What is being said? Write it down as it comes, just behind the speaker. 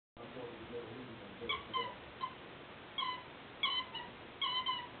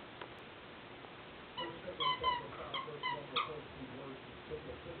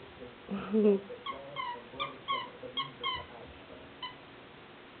Check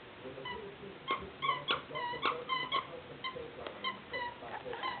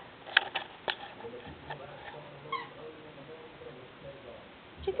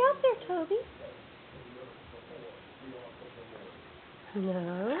out there, Toby.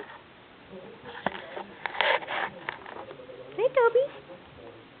 No. Hey, Toby.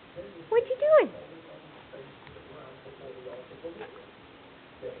 What you doing?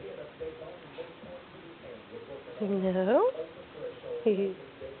 No.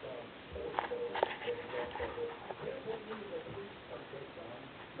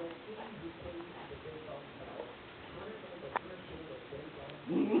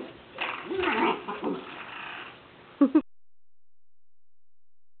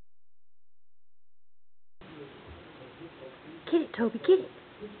 Get it, Toby, get it.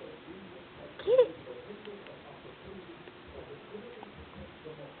 Get it.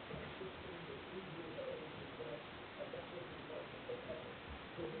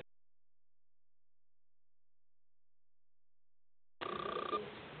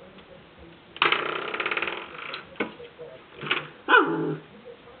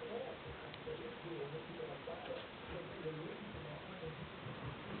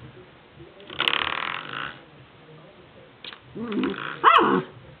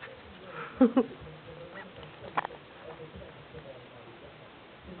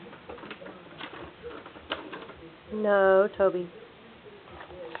 No, Toby.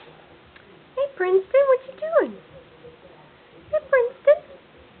 Hey, Princeton, what you doing? Hey, Princeton.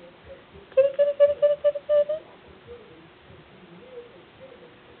 Kitty, kitty, kitty, kitty, kitty, kitty.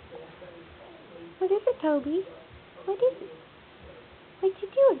 What is it, Toby? What is it? What you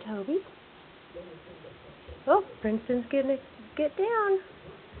doing, Toby? Oh, Princeton's gonna get down.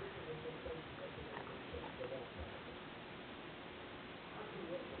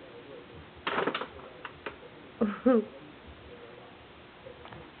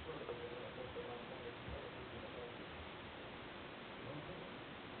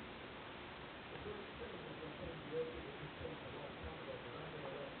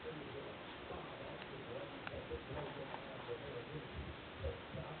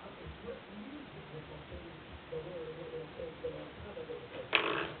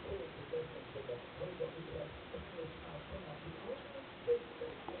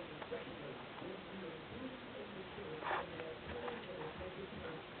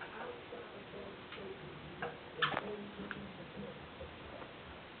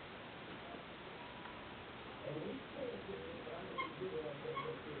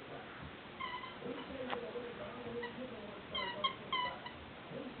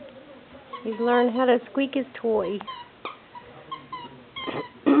 He's learned how to squeak his toy.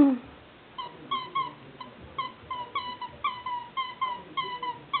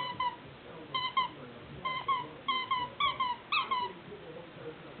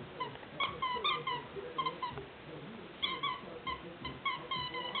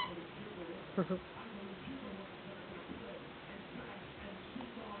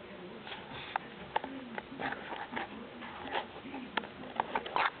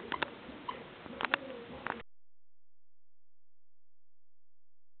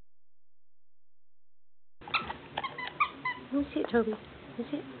 Let me see it, Toby. Let me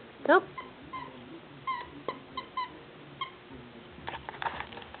see it. Nope.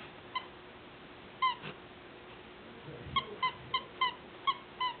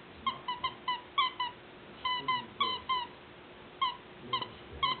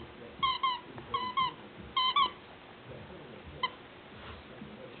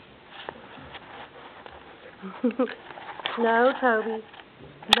 No, Toby.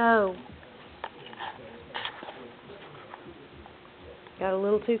 No. Got a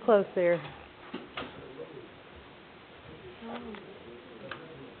little too close there.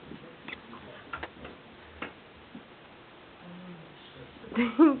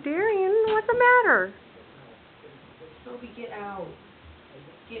 Darian, what's the matter? Toby, get out.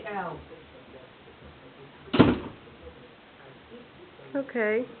 Get out.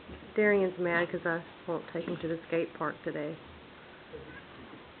 Okay. Darian's mad because I won't take him to the skate park today.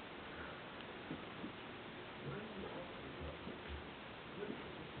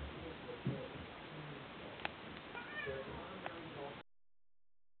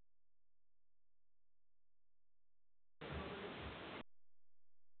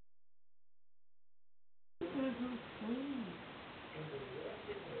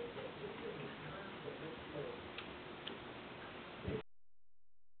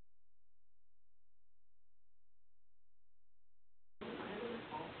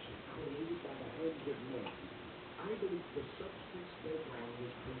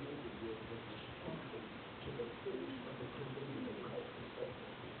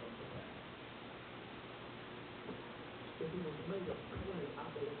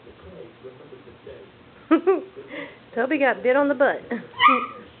 Toby got bit on the butt.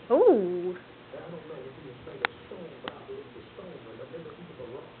 Ooh.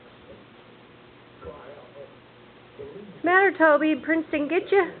 What's the matter, Toby? Princeton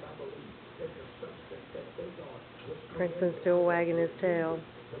get you? Princeton's still wagging his tail.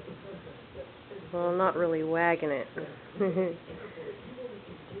 Well, not really wagging it.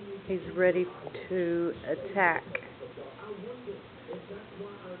 He's ready to attack.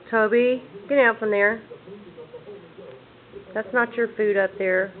 Toby, get out from there. That's not your food up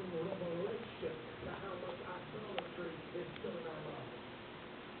there.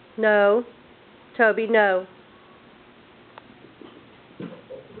 No. Toby, no.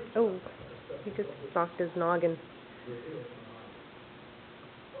 Oh, he just knocked his noggin.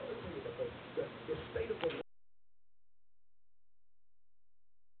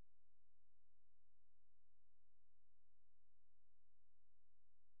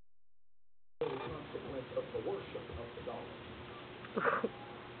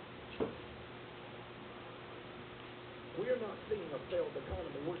 We're not seeing a failed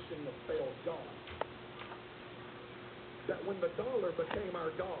economy, we're seeing a failed God. That when the dollar became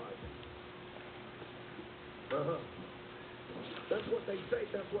our God, that's what they say,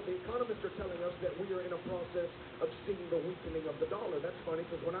 that's what the economists are telling us, that we are in a process of seeing the weakening of the dollar. That's funny,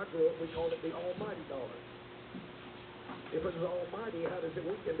 because when I grew up, we called it the almighty dollar. If it's almighty, how does it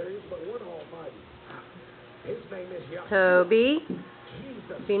weaken? There is but one almighty. His name is Yahweh. Toby,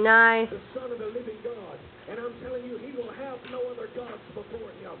 Jesus, be nice. the Son of the living God. And I'm telling you, he will have no other gods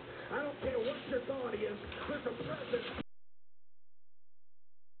before him. I don't care what your God is, there's a presence.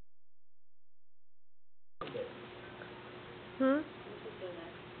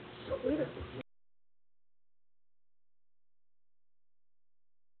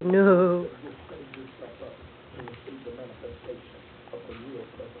 No.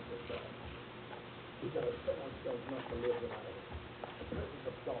 We got to set ourselves not to live without it. The presence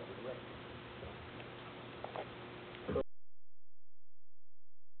of God is ready.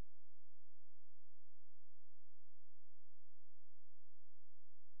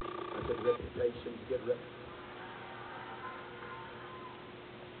 I said reputations, get ready.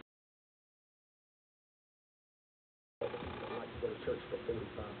 I like to go to church for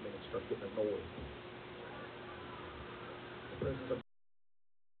 45 minutes, start getting annoyed. The presence of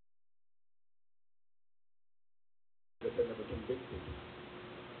that they never convicted.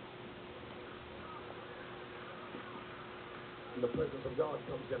 When the presence of God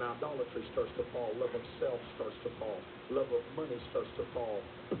comes in, idolatry starts to fall, love of self starts to fall, love of money starts to fall,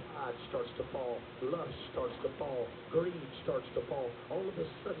 pride starts to fall, lust starts to fall, greed starts to fall. All of a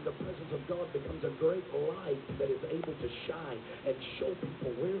sudden, the presence of God becomes a great light that is able to shine and show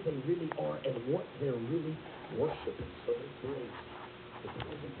people where they really are and what they're really worshiping. So they bring the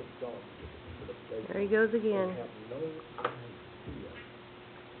presence of God to the people of faith. There he goes again. They have no idea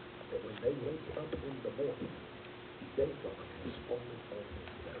that when they wake up in the morning, they God is only on his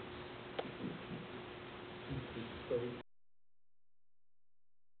face. He's so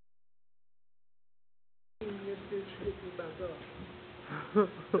your fish pick me back up.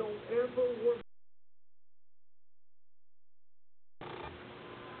 Don't ever work.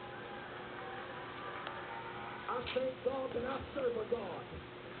 I thank God that I serve a God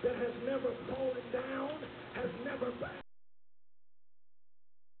that has never fallen down, has never backed.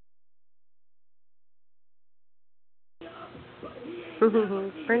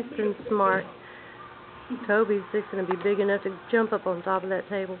 Princeton's smart. Toby's fixing to be big enough to jump up on top of that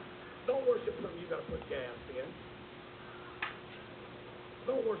table. Don't worship something you got to put gas in.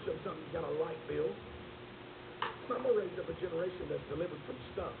 Don't worship something you got a light bill. I'm going to raise up a generation that's delivered from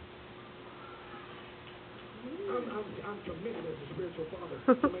stuff. I'm committed as a spiritual father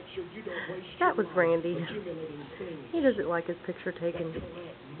to make sure you don't waste That was Randy. accumulating things. He doesn't like his picture taken.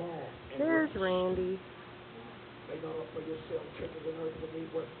 There's Randy. Lay not up for yourself treasures on earth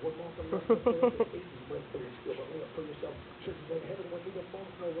when moth and rust and thieves break through and steal, but lay up for yourself treasures in heaven when neither moth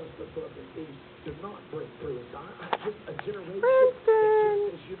nor rust but corrupt and thieves do not break through. And I just a generation that just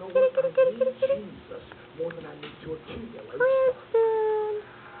says, you know what, I need Jesus more than I need to accumulate. Princeton!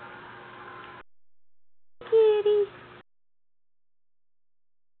 Kitty!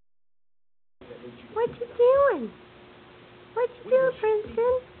 What you doing? What you doing,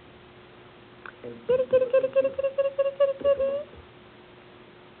 Princeton? Kitty, kitty, kitty, kitty, kitty, kitty, kitty, kitty, kitty.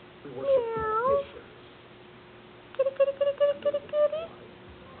 Meow. Kitty, kitty, kitty, kitty, kitty, kitty.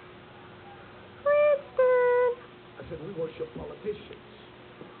 Princeton. I said, we worship politicians.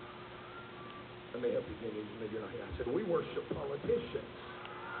 Let me help you again. Maybe you're not here. I said, we worship politicians.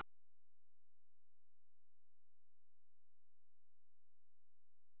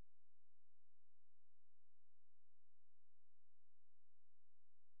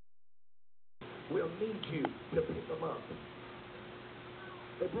 you to pick them up.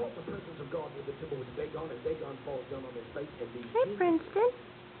 They brought the presence of God to the temple with Dagon, and Dagon falls down on his face, and these Hey, demons Princeton.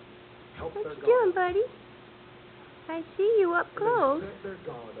 help What their you God. doing, buddy? I see you up close. They set their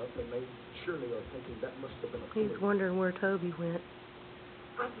God up, and they surely are thinking that must have been a He's fluke. wondering where Toby went.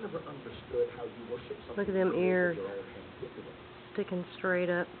 I've never understood how you worship something. Look at them ears with your own hands. Look at them. sticking straight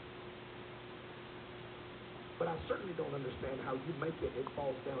up. But I certainly don't understand how you make it, it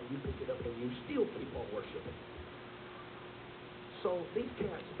falls down, you pick it up, and you still keep on worshiping. So these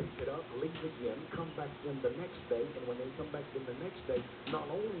cats pick it up, leave again, come back in the next day, and when they come back in the next day, not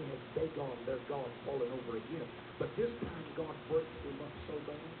only has Dagon, their God, fallen over again, but this time God breaks him up so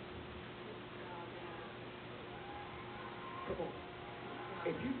bad. Come on.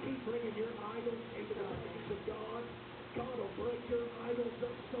 If you keep bringing your idols into the presence of God, God will break your idols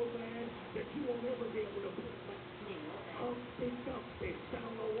up so bad that you won't ever be able to put it back. Humpty Dumpty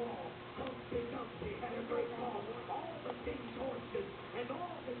found the wall. Humpty Dumpty had a great fall. All the king's horses and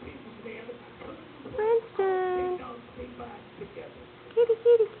all the king's men couldn't put Princeton. Humpty Dumpty back together. Kitty,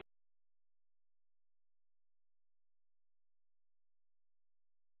 kitty.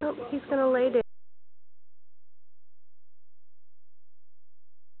 Oh, he's gonna lay down.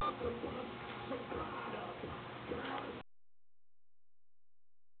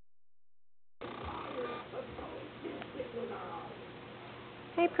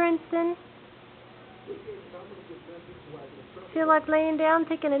 Hey, Princeton. Feel like laying down,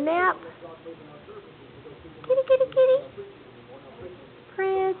 taking a nap? Kitty, kitty, kitty.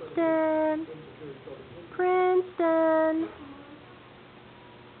 Princeton. Princeton.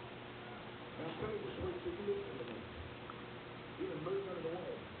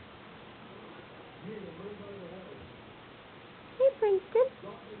 Hey, Princeton.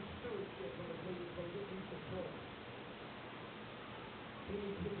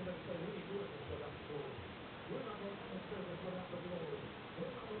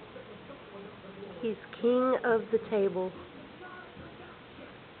 He's king of the table.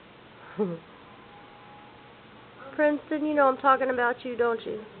 Princeton, you know I'm talking about you, don't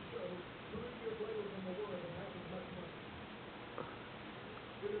you?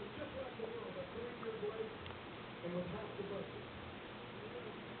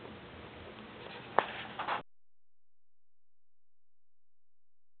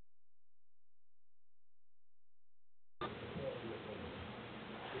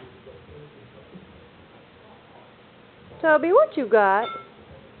 Toby, what you got?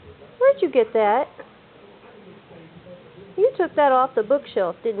 Where'd you get that? You took that off the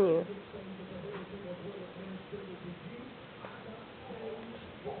bookshelf, didn't you?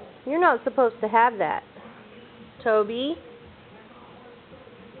 You're not supposed to have that, Toby.